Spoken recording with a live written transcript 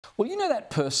Well, you know that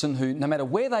person who, no matter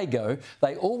where they go,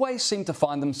 they always seem to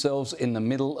find themselves in the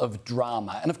middle of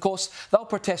drama. And of course, they'll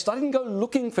protest, "I didn't go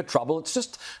looking for trouble." It's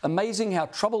just amazing how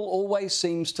trouble always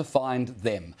seems to find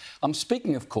them. I'm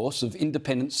speaking, of course, of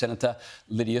Independent Senator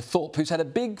Lidia Thorpe, who's had a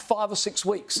big 5 or 6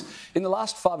 weeks. In the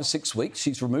last 5 or 6 weeks,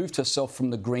 she's removed herself from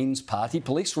the Greens party.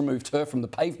 Police removed her from the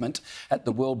pavement at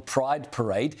the World Pride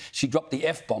Parade. She dropped the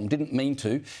F-bomb, didn't mean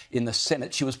to, in the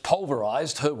Senate. She was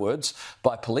pulverised, her words,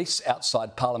 by police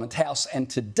outside Parliament House, and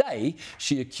today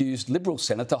she accused Liberal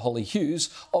Senator Holly Hughes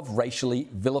of racially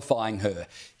vilifying her.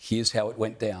 Here's how it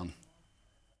went down.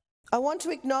 I want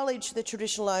to acknowledge the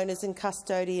traditional owners and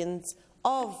custodians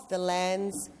of the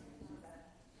lands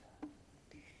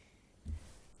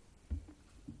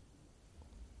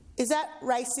Is that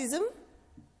racism?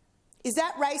 Is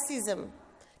that racism?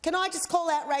 Can I just call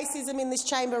out racism in this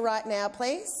chamber right now,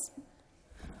 please?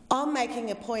 I'm making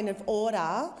a point of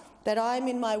order that I'm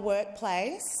in my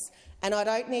workplace and I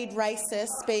don't need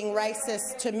racists being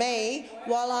racist to me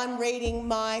while I'm reading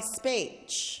my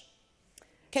speech.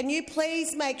 Can you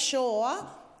please make sure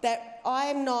that I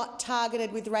am not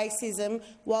targeted with racism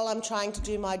while I'm trying to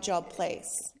do my job,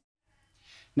 please?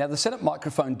 Now, the Senate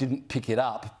microphone didn't pick it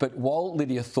up, but while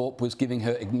Lidia Thorpe was giving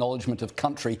her acknowledgement of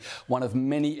country, one of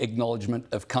many acknowledgement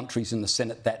of countries in the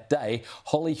Senate that day,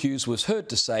 Holly Hughes was heard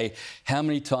to say, "How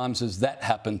many times has that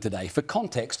happened today?" For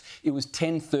context, it was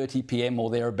 10:30 p.m. or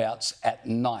thereabouts at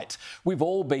night. We've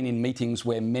all been in meetings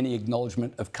where many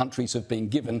acknowledgement of countries have been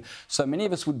given, so many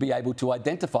of us would be able to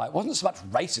identify it wasn't so much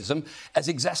racism as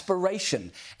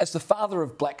exasperation. As the father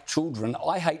of black children,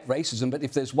 I hate racism, but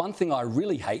if there's one thing I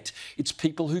really hate, it's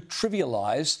people who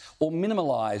trivialise or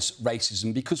minimalise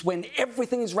racism, because when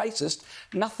everything is racist,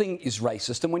 nothing is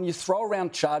racist. And when you throw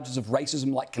around charges of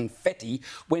racism like confetti,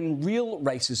 when real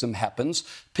racism happens,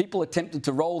 people are tempted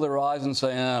to roll their eyes and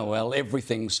say, "Oh, well,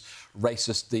 everything's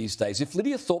racist these days." If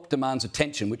Lidia Thorpe demands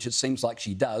attention, which it seems like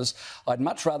she does, I'd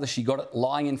much rather she got it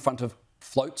lying in front of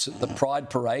floats at the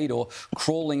Pride Parade or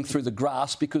crawling through the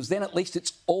grass, because then at least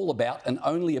it's all about and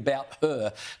only about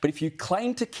her. But if you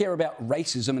claim to care about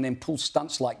racism and then pull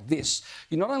stunts like this,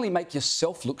 you not only make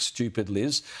yourself look stupid,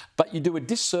 Liz, but you do a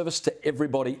disservice to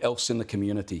everybody else in the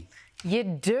community. You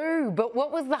do, but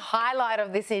what was the highlight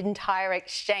of this entire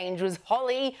exchange was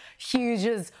Holly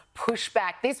Hughes'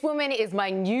 pushback. This woman is my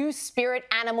new spirit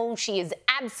animal. She is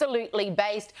absolutely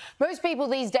based. Most people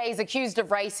these days accused of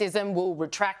racism will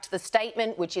retract the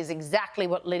statement, which is exactly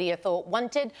what Lidia Thorpe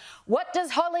wanted. What does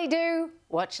Holly do?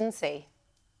 Watch and see.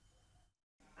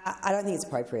 I don't think it's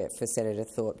appropriate for Senator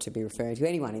Thorpe to be referring to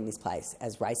anyone in this place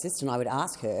as racist, and I would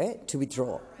ask her to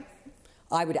withdraw.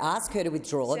 I would ask her to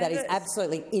withdraw. That is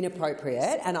absolutely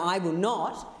inappropriate, and I will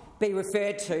not be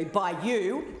referred to by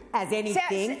you as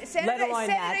anything, let alone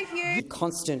that.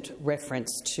 Constant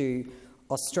reference to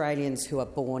Australians who are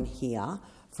born here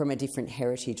from a different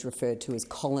heritage referred to as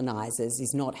colonisers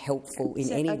is not helpful in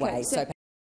any way.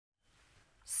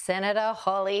 Senator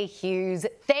Holly Hughes,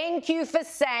 thank you for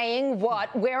saying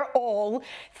what we're all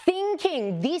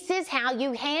thinking. This is how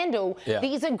you handle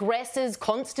these aggressors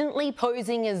constantly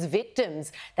posing as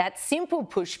victims. That simple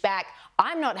pushback,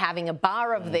 I'm not having a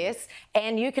bar of this,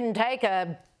 and you can take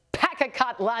a pack of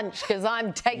cut lunch because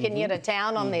I'm taking you to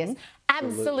town on this.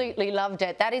 Absolutely loved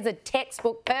it. That is a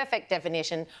textbook, perfect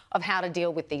definition of how to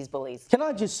deal with these bullies. Can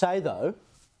I just say, though,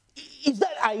 is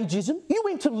that ageism? You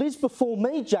went to Liz before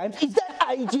me, James. Is that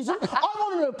ageism? I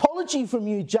want an apology from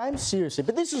you, James, seriously.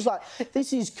 But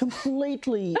this is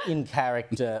completely in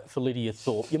character for Lidia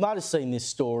Thorpe. You might have seen this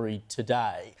story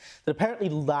today, that apparently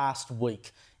last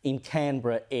week in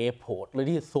Canberra Airport,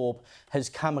 Lidia Thorpe has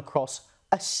come across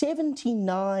a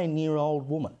 79-year-old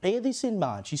woman. Bear this in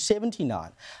mind, she's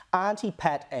 79, Auntie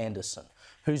Pat Anderson,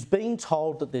 who's been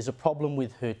told that there's a problem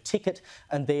with her ticket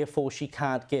and therefore she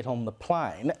can't get on the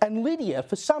plane. And Lidia,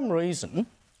 for some reason,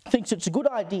 thinks it's a good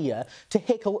idea to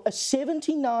heckle a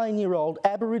 79-year-old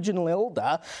Aboriginal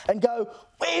elder and go,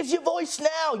 "Where's your voice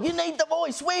now? You need the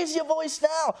voice. Where's your voice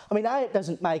now?" I mean, A, it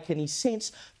doesn't make any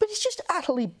sense, but it's just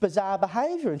utterly bizarre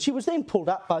behaviour. And she was then pulled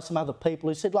up by some other people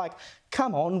who said, like,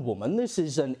 "Come on, woman, this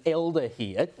is an elder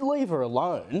here. Leave her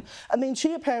alone." And then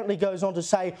she apparently goes on to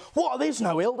say, "Whoa, there's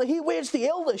no elder here. Where's the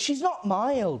elder? She's not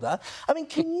my elder." I mean,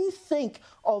 can you think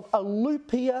of a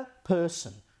loopier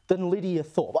person than Lidia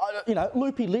Thorpe? You know,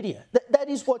 loopy Lidia. That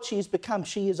is what she has become.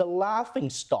 She is a laughing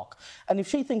stock. And if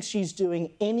she thinks she's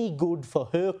doing any good for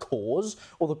her cause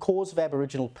or the cause of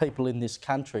Aboriginal people in this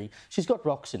country, she's got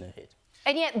rocks in her head.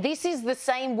 And yet this is the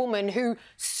same woman who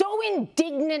so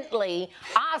indignantly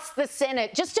asked the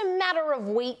Senate just a matter of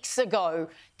weeks ago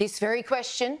this very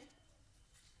question.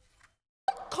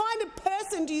 What kind of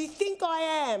person do you think I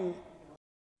am?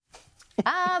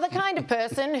 The kind of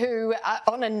person who,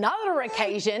 on another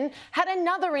occasion, had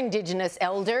another Indigenous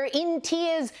elder in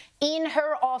tears in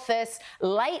her office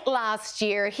late last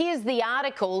year. Here's the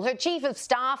article. Her chief of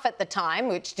staff at the time,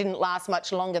 which didn't last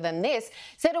much longer than this,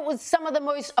 said it was some of the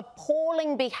most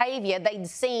appalling behaviour they'd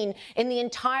seen in the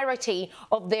entirety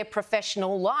of their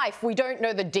professional life. We don't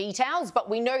know the details, but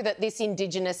we know that this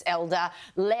Indigenous elder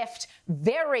left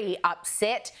very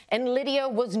upset, and Lidia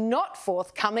was not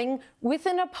forthcoming with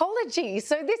an apology.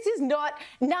 So this is not,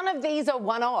 none of these are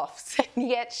one-offs, and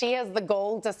yet she has the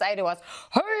gall to say to us,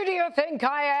 "Who do you think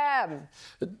I am?"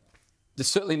 There's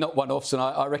certainly not one-offs, and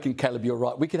I reckon, Caleb, you're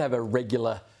right. We could have a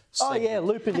regular segment. Oh, yeah,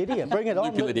 Loopy Lydia. Bring it on.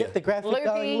 Loopy Lydia. Get the graphic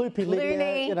going. Loopy Lydia.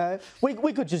 Loony. You know,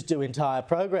 we could just do entire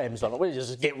programs on it. We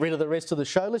just get rid of the rest of the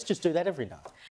show. Let's just do that every night.